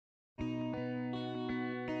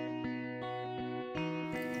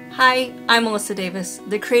Hi, I'm Melissa Davis,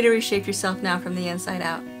 the creator of Reshape Yourself Now from the Inside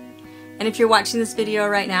Out. And if you're watching this video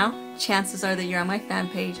right now, chances are that you're on my fan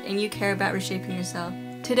page and you care about reshaping yourself.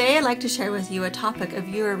 Today I'd like to share with you a topic a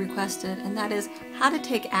viewer requested, and that is how to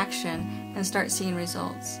take action and start seeing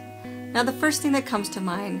results. Now the first thing that comes to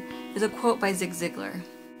mind is a quote by Zig Ziglar.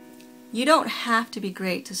 You don't have to be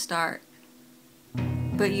great to start,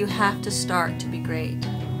 but you have to start to be great.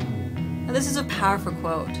 Now this is a powerful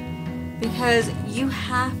quote because you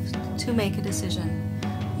have to make a decision.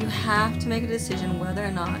 You have to make a decision whether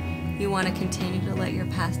or not you want to continue to let your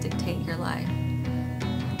past dictate your life.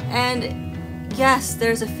 And yes,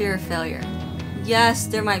 there's a fear of failure. Yes,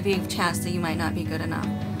 there might be a chance that you might not be good enough,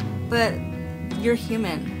 but you're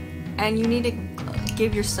human and you need to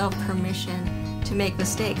give yourself permission to make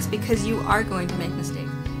mistakes because you are going to make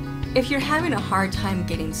mistakes. If you're having a hard time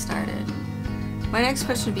getting started, my next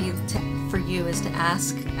question would be for you is to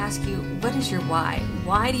ask you, what is your why?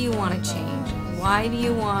 Why do you want to change? Why do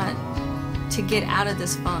you want to get out of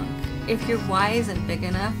this funk? If your why isn't big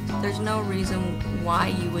enough, there's no reason why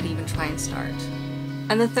you would even try and start.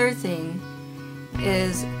 And the third thing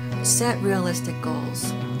is set realistic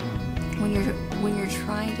goals. When you're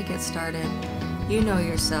trying to get started, you know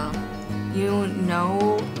yourself. You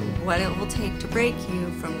know what it will take to break you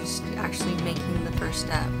from just actually making the first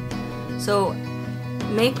step. So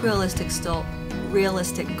make realistic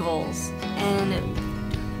goals and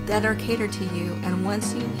that are catered to you. And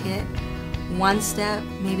once you hit one step,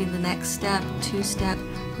 maybe the next step, 2 steps,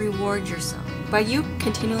 reward yourself. By you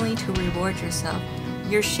continually to reward yourself,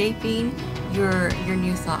 you're shaping your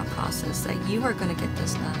new thought process that you are going to get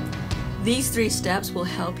this done. These 3 steps will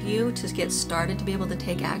help you to get started to be able to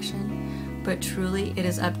take action, but truly it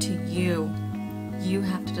is up to you. You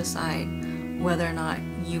have to decide whether or not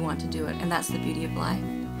you want to do it, and that's the beauty of life,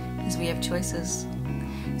 is we have choices.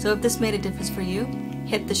 So if this made a difference for you,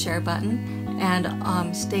 hit the share button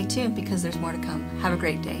and stay tuned because there's more to come. Have a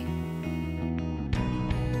great day.